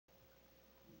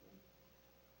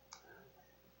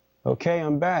Okay,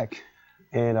 I'm back.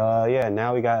 And yeah,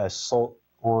 now we got assault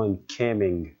on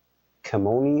camming.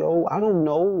 Kimonio? I don't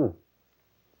know.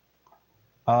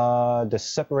 The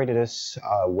separators,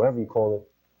 whatever you call it,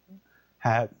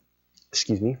 have,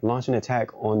 excuse me, launched an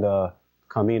attack on the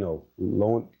Camino,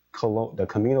 the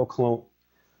Camino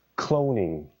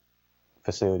cloning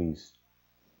facilities.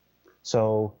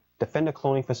 So defend the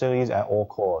cloning facilities at all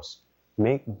costs.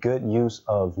 Make good use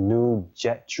of new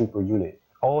jet trooper unit.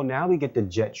 Oh, now we get the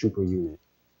jet trooper unit.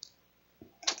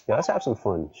 Yeah, let's have some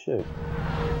fun. Shit.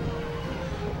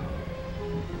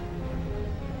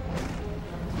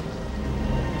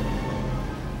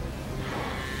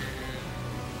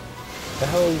 The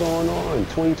hell is going on?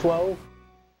 2012?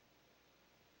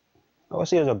 Oh, I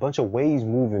see there's a bunch of waves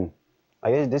moving.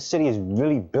 Like this city is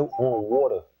really built on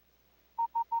water.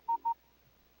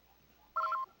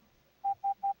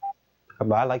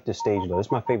 But I like this stage though. It's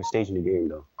my favorite stage in the game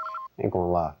though. Ain't gonna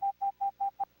lie.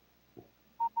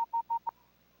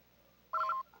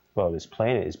 Well, this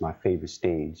planet is my favorite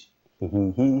stage.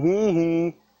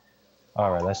 Alright,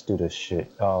 let's do this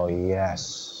shit. Oh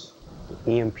yes.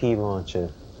 EMP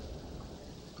launcher.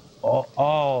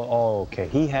 Oh, okay.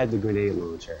 He had the grenade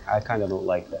launcher. I kind of don't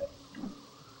like that.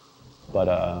 But,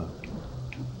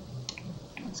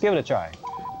 let's give it a try.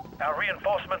 Our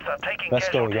reinforcements are taking Let's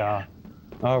go, casualties.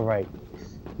 y'all. Alright.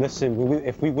 Listen,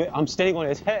 if we I'm standing on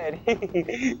his head.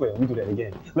 Wait, let me do that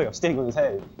again. Look, I'm standing on his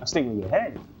head. I'm standing on your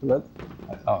head. Look.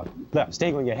 Look, I'm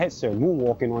standing on your head, sir.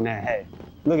 Moonwalking on that head.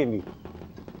 Look at me.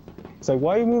 It's like,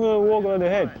 why are you moving and walking on the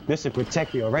head? This is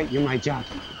protect me, alright? You're my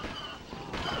jockey.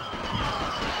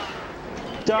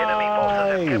 Enemy forces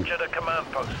have Die! captured a command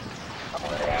post.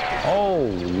 Oh,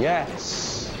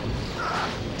 yes.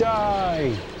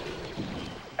 Die!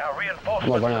 Our I'm reinforcements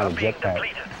gonna run out are of being jetpack.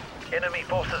 depleted. Enemy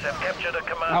forces have captured a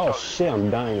command Oh post. shit, I'm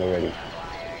dying already.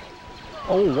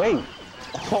 Oh wait.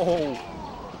 Oh,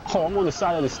 I'm on the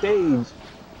side of the stage.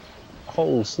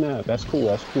 Oh snap, that's cool,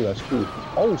 that's cool, that's cool.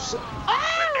 Oh shit.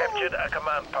 We've captured a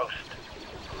command post.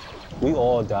 We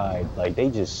all died. Like they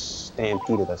just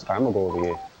stampeded us. Alright, I'm gonna go over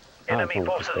here. Enemy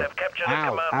forces have captured a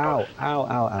command Ow, post. ow, ow,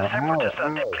 ow, The separatists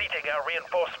are ow. depleting our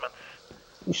reinforcements.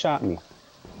 Who shot me?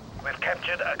 We've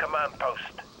captured a command post.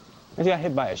 I just got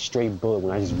hit by a stray bullet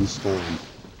when I just respawned.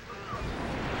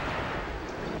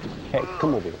 Hey,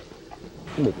 come over here.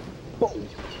 Come over here. Boom.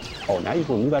 Oh, now you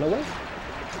gonna move out of the way?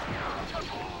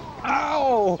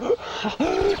 Ow!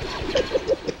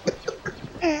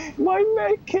 My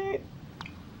med kit!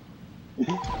 We've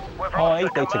Oh, I lost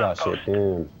ain't the they took out command shit, post.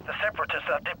 damn. The separatists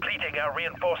are depleting our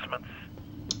reinforcements.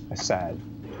 That's sad.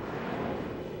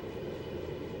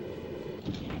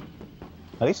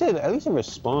 At least it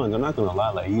responds. I'm not gonna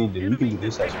lie, like you can do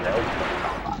this as well.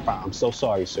 I'm so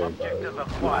sorry, sir, but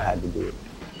no, I had to do it.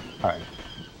 Alright.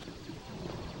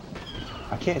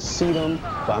 I can't see them,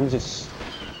 but I'm just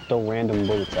throw random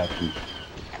bullets at them.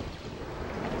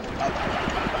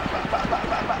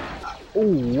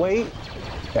 Oh wait.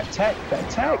 That tech.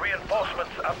 Our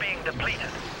reinforcements are being depleted.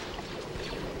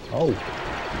 Oh.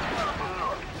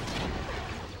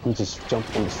 You just jump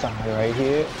on the side right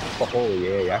here. Oh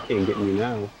yeah, I can't get me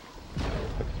now.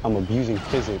 I'm abusing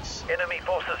physics. Enemy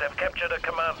forces have captured a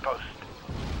command post.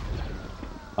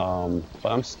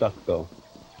 But I'm stuck though.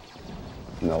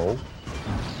 No.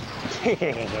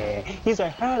 He's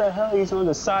like, how the hell he's on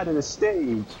the side of the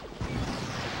stage?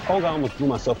 Oh god, I almost blew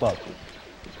myself up.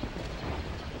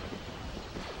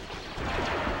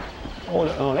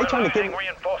 Oh, they trying to get me.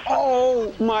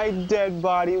 Oh, my dead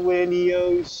body went in the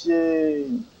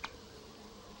ocean.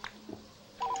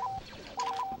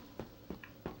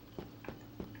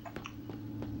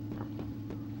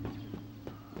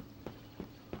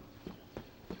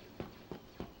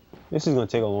 This is gonna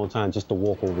take a long time just to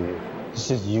walk over here.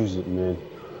 Just use it, man.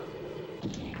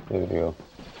 There we go.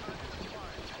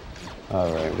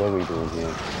 Alright, what are we doing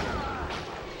here?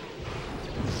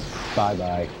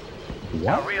 Bye-bye.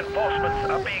 Our reinforcements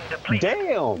are being depleted.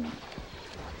 Damn!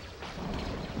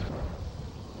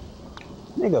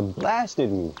 Nigga blasted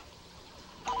me.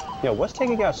 Yo, what's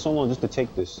taking out so long just to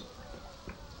take this?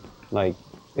 Like,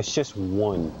 it's just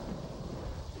one.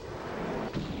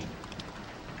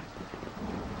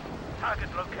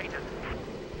 Target located.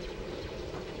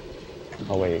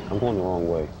 Oh wait, I'm going the wrong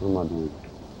way. What am I doing?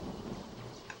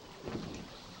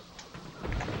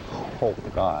 Oh my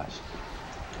gosh.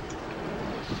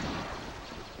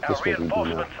 Our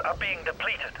reinforcements are being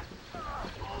depleted.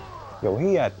 Yo, where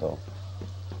he at though?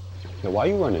 Yo, why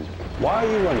you running? Why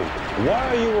are you running? Why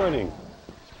are you running?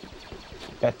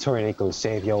 That turret ain't gonna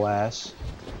save your ass.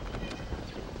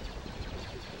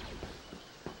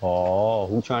 Oh,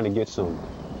 who trying to get some?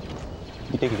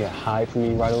 You think you can hide from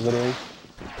me right over there?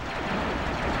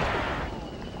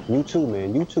 You too,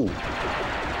 man. You too.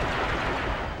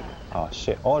 Oh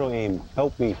shit. Auto aim.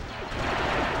 Help me.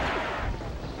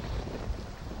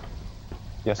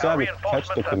 Yes, I have to catch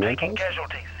the command post.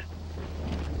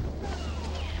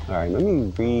 All right. Let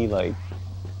me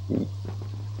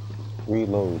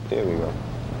reload. There we go.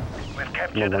 We've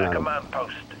captured a command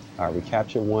post. All right. We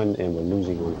captured one and we're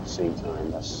losing one at the same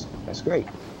time. That's great.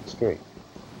 That's great.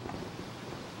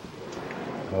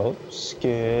 Oh,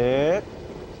 skip.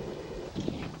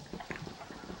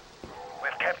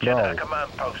 We've captured a command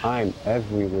post. I'm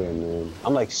everywhere, man.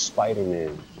 I'm like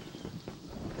Spider-Man.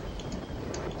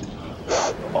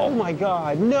 Oh my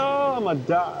god, no, I'm gonna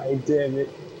die, damn it.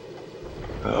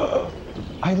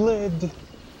 I lived.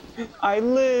 I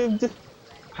lived.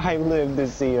 I lived to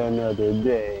see another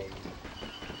day.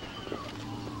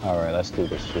 Alright, let's do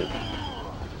this shit.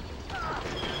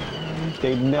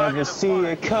 They never see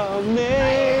it coming.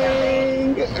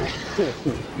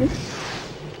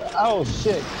 Oh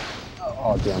shit.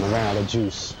 Oh damn, I ran out of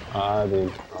juice.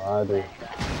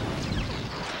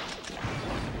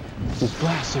 Just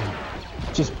blast him.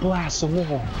 Just blast them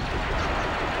all.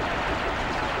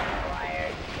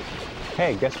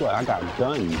 Hey, guess what? I got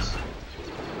guns.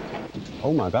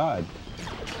 Oh my god.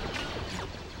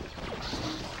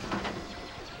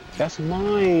 That's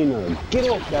mine. Get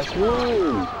off, that's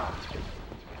mine.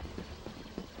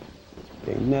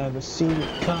 They never see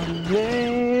it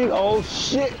coming. Oh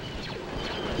shit.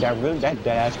 That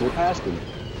ass went past him.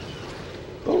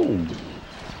 Boom.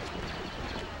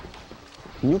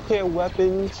 Nuclear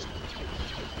weapons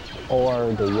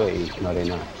or the way. No, they're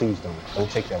not. Please don't.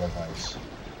 Don't take that advice.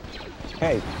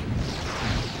 Hey.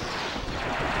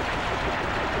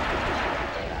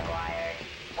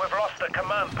 We've lost a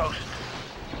command post.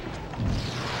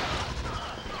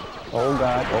 Oh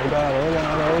god, oh god, oh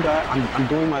god, oh god. I'm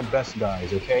doing my best,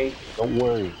 guys, okay? Don't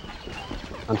worry.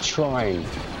 I'm trying.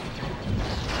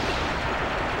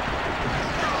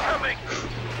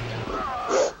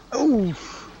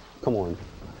 Oof. Come on.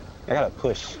 I gotta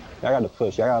push. I gotta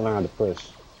push. I gotta learn how to push.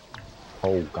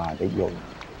 Oh god, yo.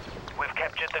 We've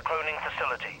captured the cloning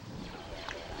facility.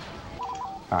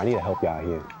 I need to help y'all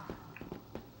here.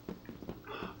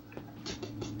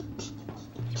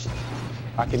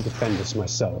 I can defend this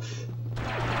myself.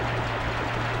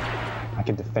 I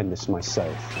can defend this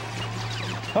myself.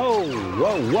 Oh,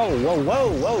 whoa, whoa, whoa, whoa,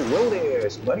 whoa, whoa there,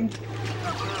 buddy.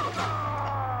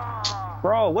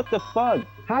 Bro, what the fuck?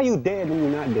 How you dead when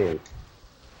you're not dead?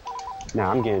 Nah,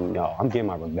 I'm getting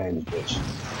my revenge, bitch.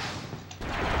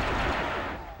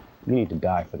 You need to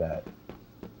die for that.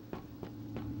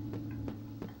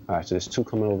 Alright, so there's two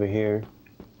coming over here.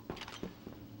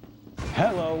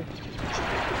 Hello!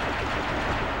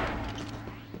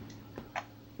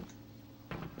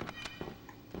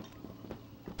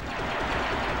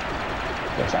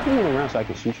 Yes, I can move around so I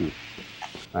can shoot you.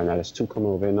 Alright, now there's two coming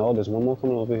over here. No, there's one more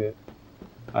coming over here.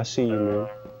 I see you, man.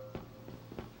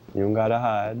 You don't gotta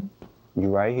hide. You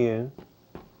right here.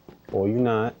 Or you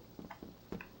not.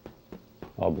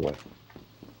 Oh boy.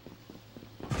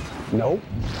 Nope.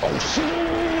 Oh shit!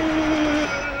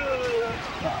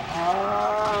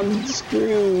 I'm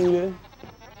screwed.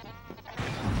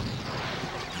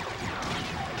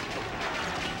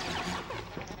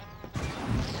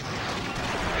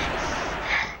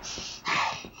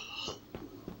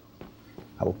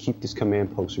 I will keep this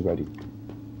command post ready.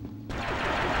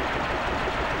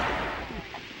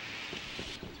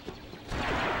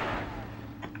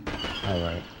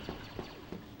 Alright.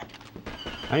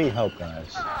 I need help,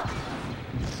 guys.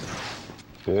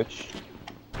 Bitch.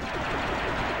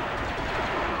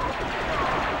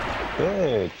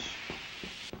 Bitch.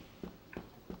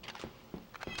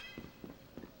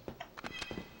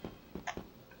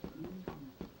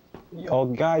 Yo,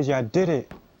 guys, y'all did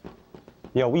it.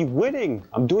 Yo, we winning.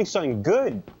 I'm doing something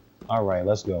good. Alright,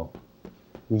 let's go.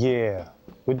 Yeah,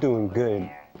 we're doing good.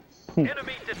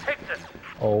 Enemy detected.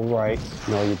 All right.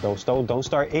 No, you don't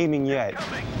start aiming yet.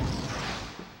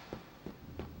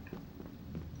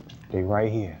 They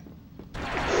right here.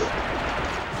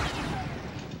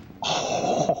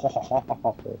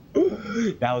 Oh,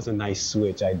 that was a nice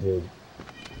switch I did.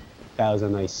 That was a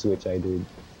nice switch I did.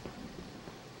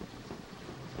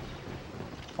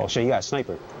 Oh shit, you got a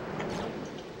sniper.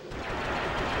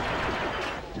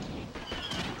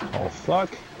 Oh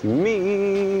fuck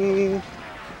me.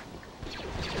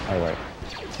 All right.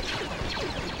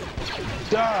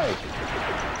 Die!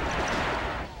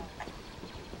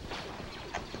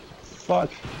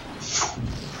 Fuck.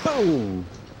 Boom!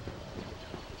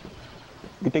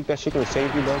 You think that shit gonna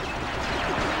save you, bro?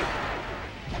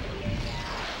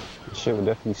 Shit would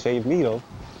definitely save me, though.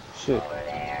 Shit.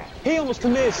 He almost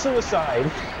committed suicide.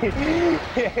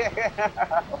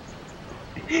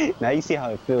 Now you see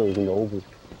how it feels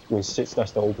when shit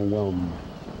starts to overwhelm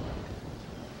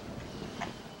you.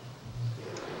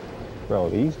 Bro,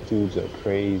 these dudes are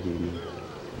crazy, man.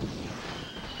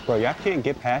 Bro, y'all can't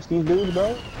get past these dudes,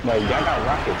 bro? Like, y'all got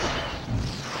rockets.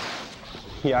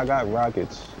 Yeah, I got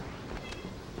rockets.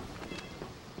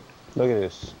 Look at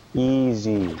this.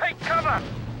 Easy. Take cover!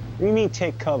 What do you mean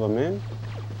take cover, man?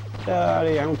 Get out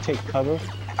of here. I don't take cover.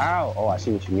 Ow. Oh, I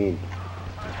see what you mean.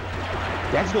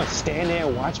 Y'all just gonna stand there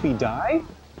and watch me die?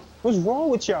 What's wrong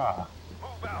with y'all?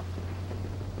 Move out.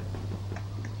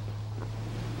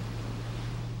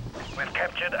 We've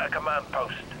captured a command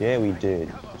post. Yeah, we did.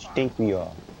 What you think we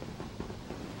are?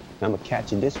 I'm gonna catch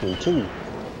this one too.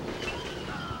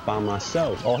 By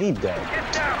myself. Oh, he dead.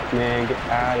 Get down! Man, get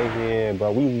out of here,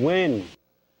 bro. We win.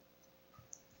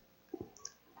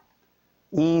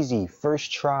 Easy.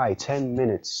 First try. 10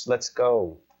 minutes. Let's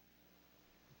go.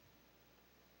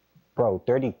 Bro,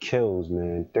 30 kills,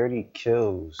 man. 30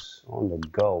 kills on the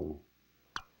go.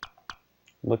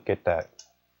 Look at that.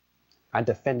 I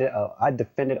defended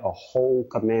a whole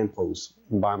command post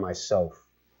by myself.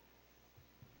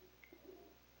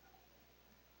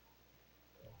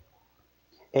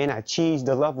 And I cheesed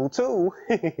the level too.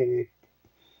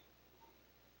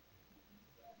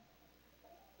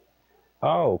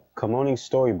 Oh, Kamoning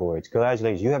storyboards.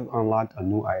 Congratulations, you have unlocked a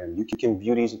new item. You can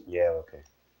view these. Yeah, okay.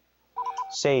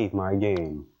 Save my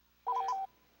game.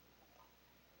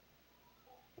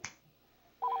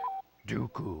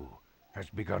 Dooku has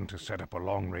begun to set up a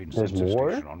long-range There's sensor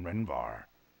more? station on Renvar.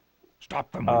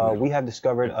 Stop them. We have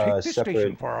discovered But take a this separate,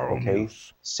 station for our own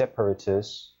use.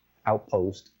 separatist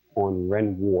outpost on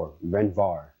Renvar.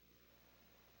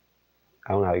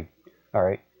 I don't know how to, all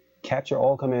right. Capture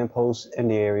all command posts in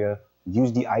the area.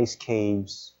 Use the ice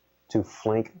caves to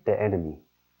flank the enemy.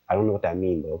 I don't know what that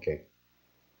means, but okay.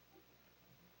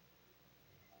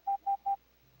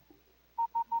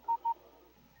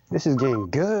 This is getting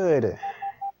good.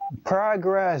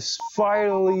 Progress,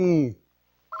 finally.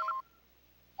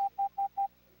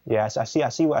 Yeah, I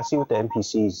see what the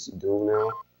NPCs do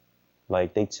now.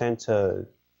 Like they tend to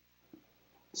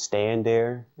stand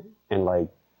there and like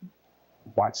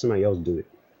watch somebody else do it.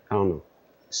 I don't know.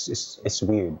 It's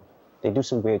weird. They do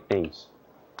some weird things.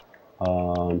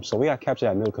 So we gotta capture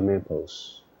that middle command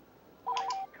post.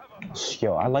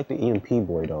 Yo, I like the EMP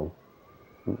boy though.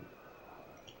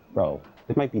 Bro,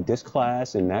 it might be this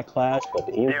class and that class, but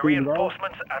the EMP, bro,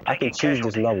 I can choose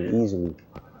this level easily.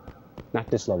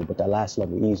 Not this level, but that last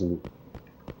level easily.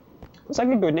 It's like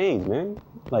the grenades, man.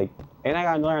 Like, and I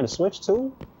gotta learn how to switch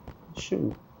too?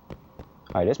 Shoot.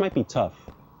 Alright, this might be tough.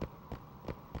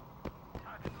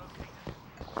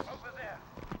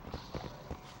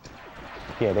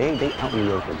 Yeah, they out in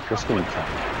the open. This gonna be tough.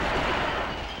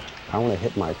 I wanna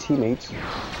hit my teammates.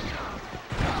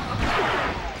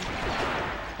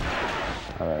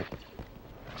 Alright.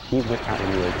 He went out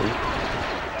in the open.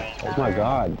 Oh my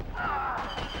god.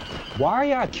 Why are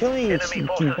y'all killing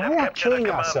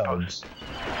yourselves?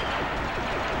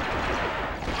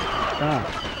 Ah.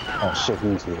 Oh shit,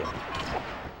 he's here.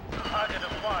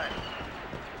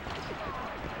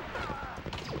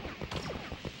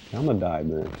 I'm gonna die,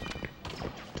 man.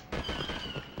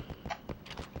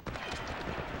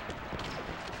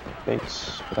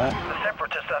 Thanks for that.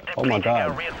 Oh my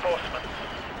god.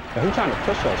 Yeah, who's trying to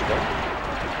push us, bro?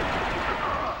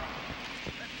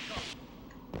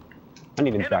 I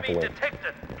need him to back away.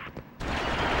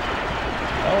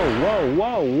 Oh, whoa,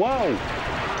 whoa, whoa!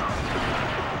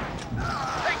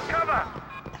 Take cover!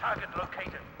 Target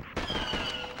located.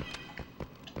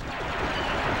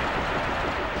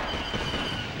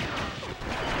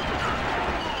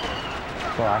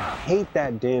 Bro, I hate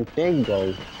that damn thing,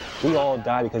 bro. We all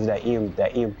died because of that EMP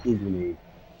grenade.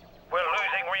 We're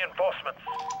losing reinforcements.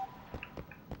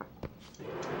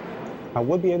 I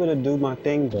would be able to do my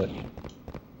thing, but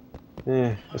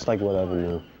it's like whatever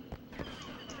now.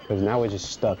 Because now we're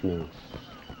just stuck now.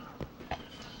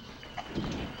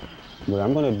 What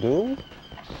I'm gonna do?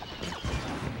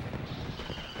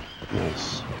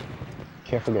 Nice.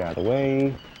 Careful, get out of the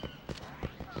way.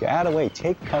 Get out of the way.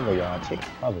 Take cover, y'all. Take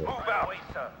cover. Move out.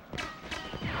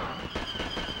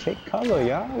 Take cover,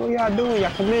 y'all. What y'all doing?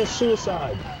 Y'all committing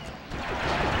suicide.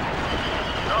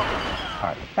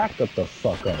 Alright, back up the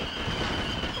fuck up.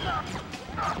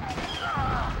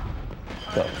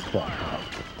 The fuck up.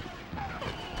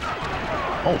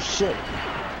 Oh shit.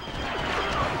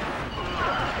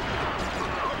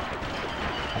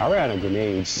 I ran out of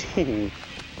grenades.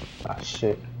 Ah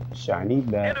shit. I need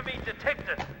that. Enemy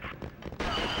detected.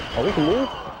 Oh, we can move?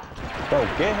 Bro,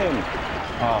 get him.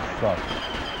 Oh fuck.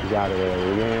 He's out of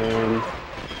there again.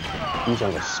 He's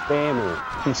on a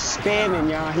spammer. He's spamming,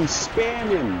 y'all. He's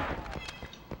spamming.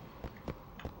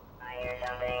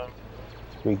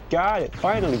 We got it.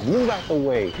 Finally, move out the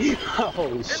way.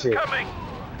 Oh shit. Incoming!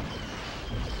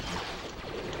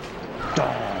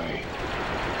 Die.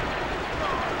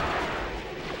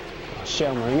 Shit,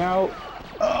 I'm running out.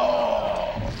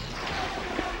 Oh.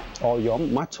 Oh, yo,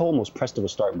 my toe almost pressed the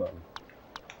restart button.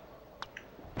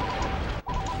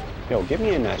 Yo, get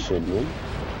me in that shit, man.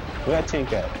 Where that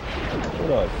tank at?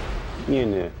 Hold up. Get me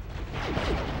in there.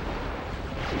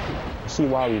 Let's see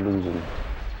why we losing.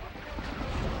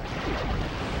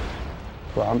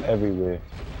 Bro, I'm everywhere.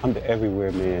 I'm the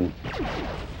everywhere man.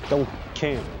 Don't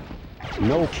camp.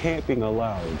 No camping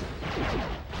allowed.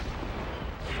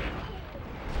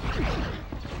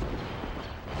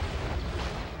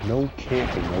 No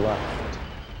camping allowed.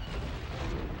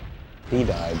 He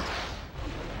died.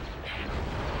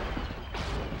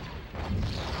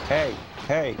 Hey,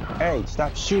 hey, hey,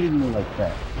 stop shooting me like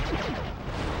that.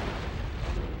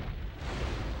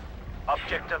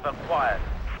 Objective acquired.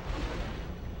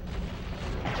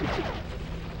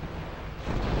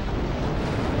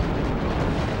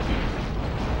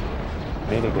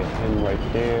 They need to get him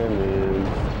right there, man.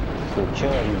 He's gonna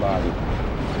kill everybody.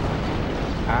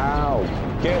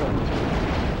 Ow! Get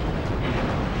him!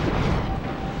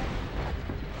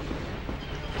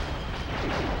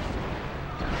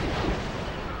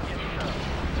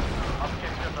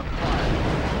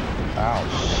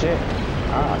 Ow, shit!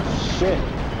 Ah, shit!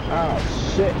 Ah,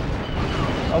 shit!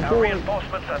 Our Avoid!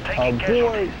 reinforcements are taking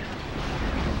casualties.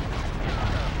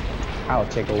 I'll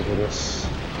take over this.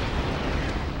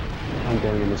 I'm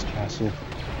going in this castle.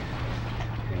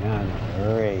 And I'm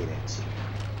gonna raid it.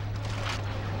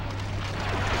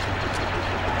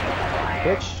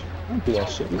 Bitch, don't do that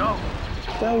shit, man. No.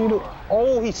 What the hell you do?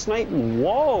 Oh, he sniped me.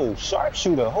 Whoa,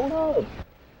 sharpshooter, hold up.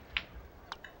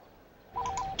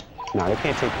 Nah, they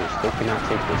can't take this. They cannot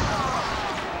take this.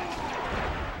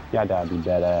 Y'all gotta be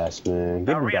badass, man.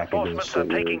 Get Our me back in this reinforcements shit, are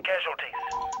taking man. casualties.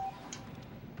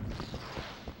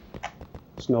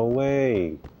 There's no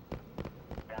way.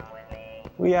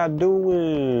 What y'all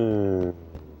doing? Alright,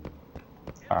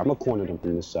 I'm gonna corner them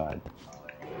from this side.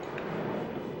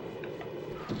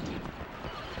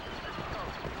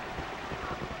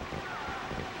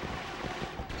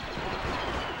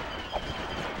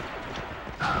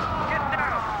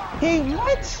 He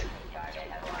what?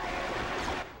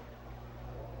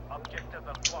 Objective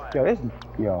acquired. Yo, this,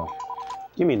 yo,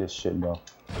 give me this shit, bro.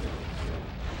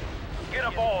 Get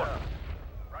aboard.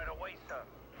 Right away, sir.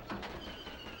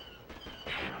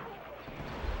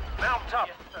 Mount up.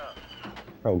 Yes, sir.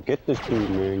 Bro, get this dude,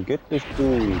 man. Get this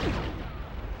dude.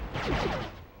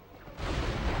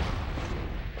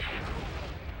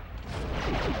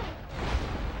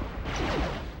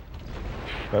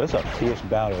 Bro, this is a fierce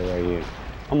battle right here.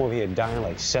 I'm over here dying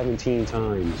like 17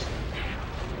 times.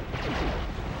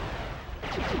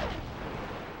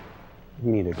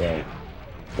 You need to go.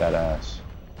 That ass.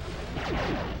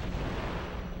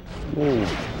 Move,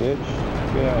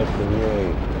 bitch. Get out the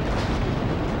way.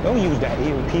 Don't use that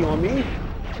EMP on me.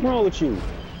 What's wrong with you?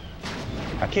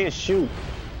 I can't shoot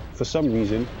for some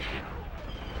reason.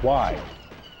 Why?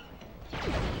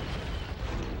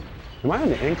 Am I on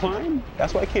the incline?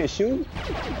 That's why I can't shoot?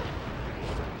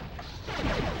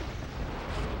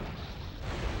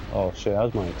 Oh shit, that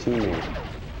was my teammate.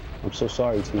 I'm so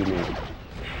sorry, teammate.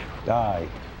 Die.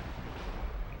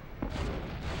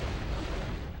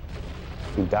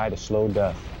 He died a slow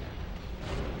death.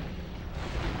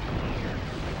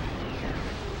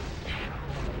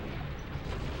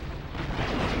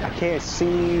 I can't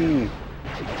see.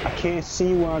 I can't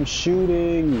see where I'm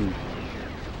shooting.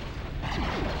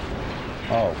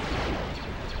 Oh.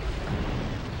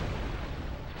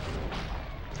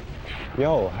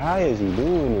 Yo, how is he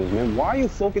doing this, man? Why are you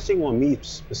focusing on me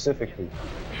specifically?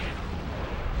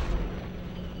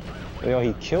 Yo,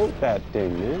 he killed that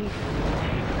thing, man.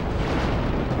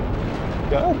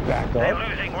 Yo, back up. They're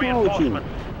losing What's wrong with you? reinforcements.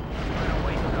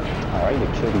 Alright,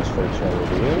 to kill these folks right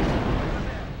over here.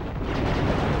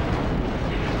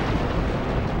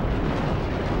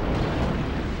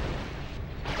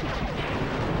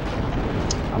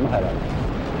 I'm gonna head out.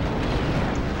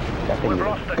 That thing We've is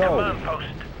lost the go. command post.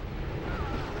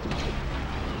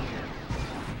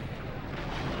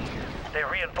 Their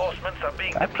reinforcements are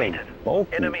being That thing depleted.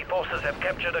 bulky. Enemy forces have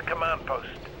captured a command post.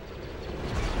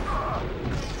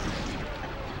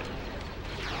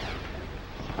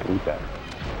 I need that.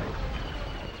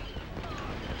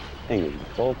 Thing is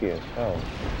bulky as hell.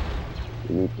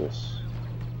 We need this.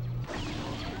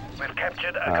 We've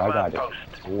captured a I got command it. post.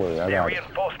 Don't worry, I Their got it.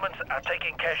 reinforcements are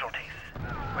taking casualties.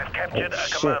 We've captured Oh, a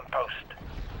shit. command post.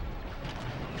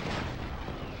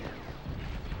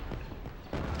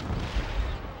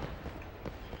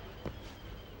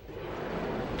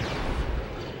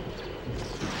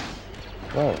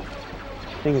 Whoa.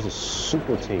 That thing is a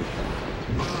super tank.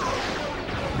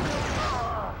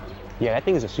 Yeah, that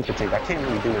thing is a super tank. I can't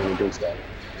really do anything against that.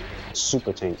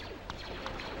 Super tank.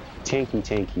 Tanky,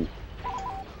 tanky.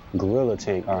 Gorilla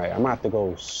tank. Alright, I'm gonna have to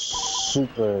go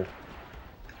super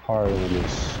hard on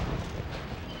this.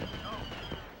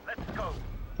 Let's go.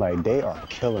 Like, they are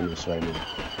killing us right now.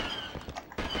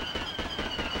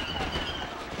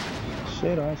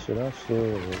 Shit, oh shit, oh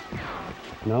shit.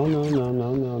 No, no, no,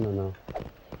 no, no, no, no.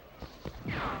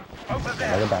 Over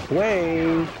there. Gotta back away.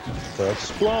 It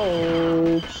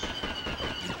explodes.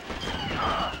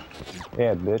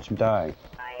 Yeah, bitch, die.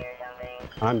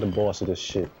 I'm the boss of this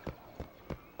shit.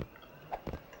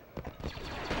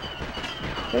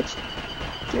 Let's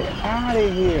get out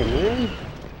of here, man.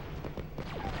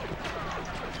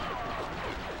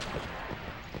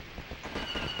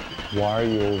 Why are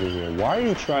you over here? Why are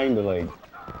you trying to, like...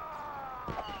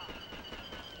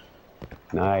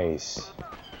 Nice.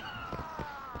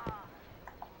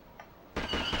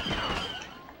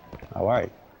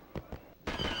 Alright.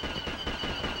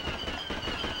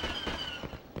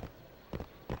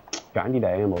 God, I need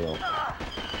that ammo, though.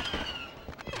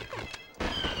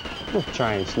 Don't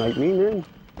try and snipe me, man.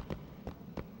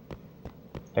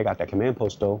 They got that command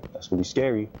post, though. That's gonna be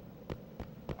scary.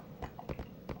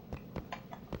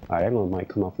 Alright, that one might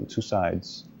come out from two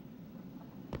sides.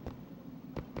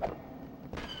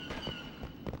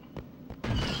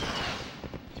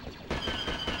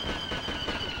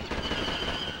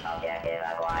 Objective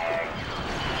acquired.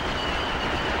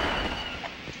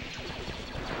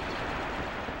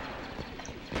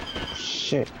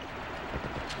 Shit.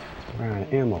 Ran out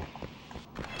of ammo.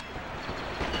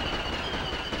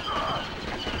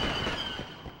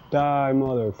 Die,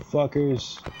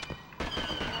 motherfuckers.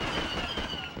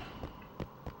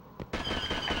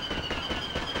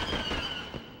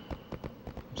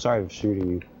 I'm sorry for shooting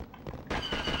you.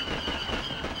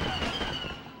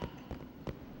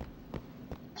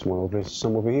 There's one over,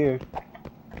 some over here.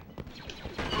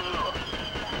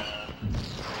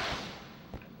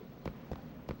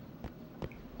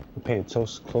 I'm paying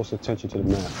close attention to the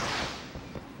map.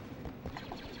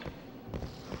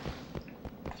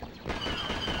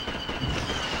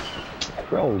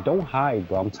 Bro, don't hide,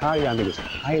 bro. I'm tired of y'all niggas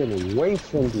hiding away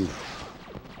from me.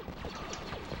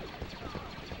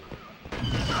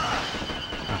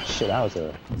 Ah, shit, that was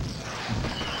a...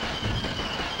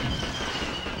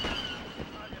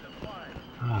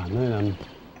 Ah, man, I'm...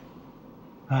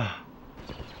 Ah.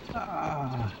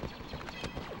 Ah.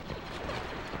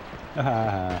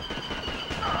 Ah.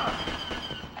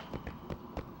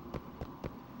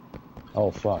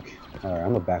 Oh, fuck. Alright,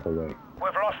 I'm gonna back away.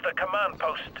 We've lost the command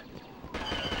post.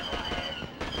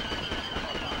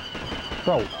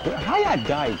 Bro, how y'all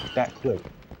died that quick?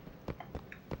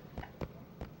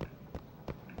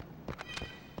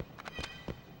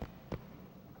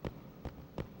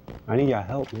 I need y'all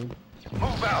help, man.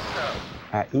 Move out, sir.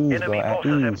 At ease, bro, Enemy at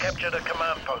forces have ease. captured a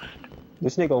command post.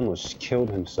 This nigga almost killed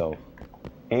himself.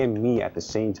 And me at the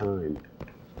same time.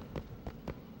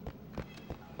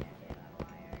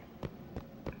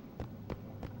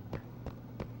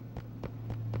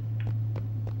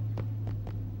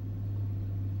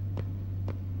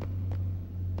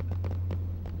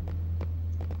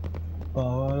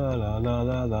 Oh, la la la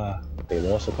la la. They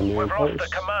lost a command We've post.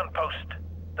 lost the command post.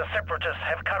 The separatists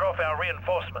have cut off our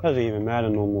reinforcements. Doesn't even matter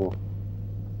no more.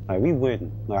 Like, we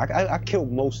win. Like, I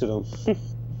killed most of them.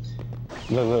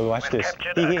 Look, watch We've this.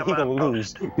 captured He a gonna command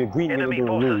lose. post. The green nigga Enemy gonna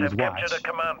forces lose. have Watch. captured a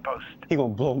command post. He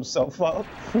gonna blow himself up.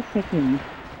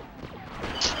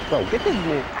 Bro, get this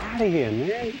man out of here,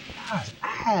 man. God's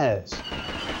ass.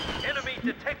 Enemy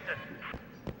detected.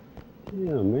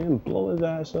 Yeah, man, blow his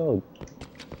ass up.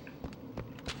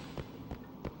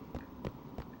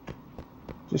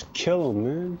 Just kill him,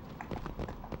 man.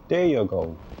 There you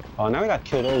go. Oh, now we gotta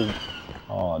kill those.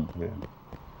 Oh, man.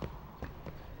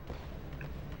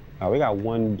 Alright, we got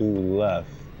one dude left.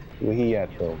 Where he at,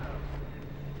 though?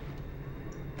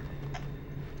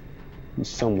 He's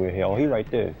somewhere here. Oh, he right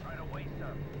there. Right away,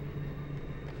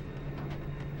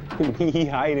 sir. He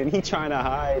hiding. He trying to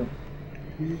hide.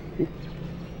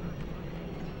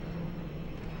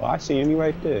 Oh, I see him. He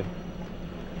right there.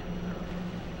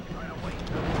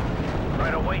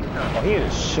 Right away, sir. Oh, he in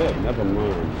a ship. Never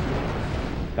mind.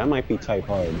 That might be type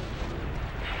hard.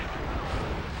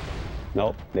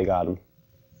 Nope, they got him.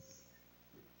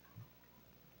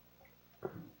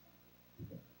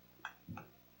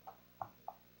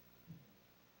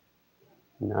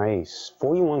 Nice.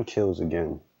 41 kills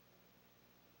again.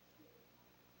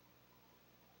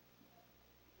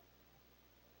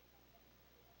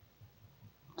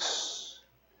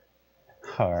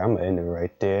 Alright, I'm gonna end it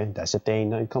right there. That's it. There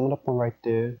ain't nothing coming up on right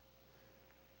there.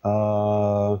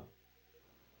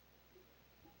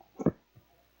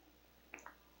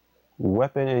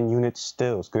 Weapon and unit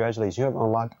stills. Congratulations, you have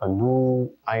unlocked a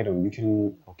new item. You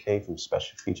can, okay, from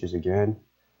special features again.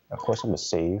 Of course, I'm gonna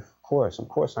save. Of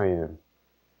course I am.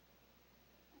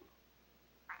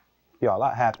 Yo, a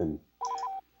lot happened.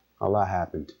 A lot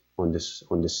happened on this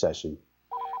session.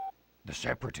 The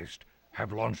Separatists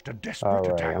have launched a desperate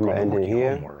attack I'm on gonna the end it Morty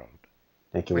here. homeworld.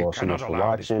 Thank you We all so cannot much for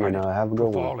allow this watching, and planet have a to good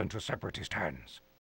one. fall into Separatist hands.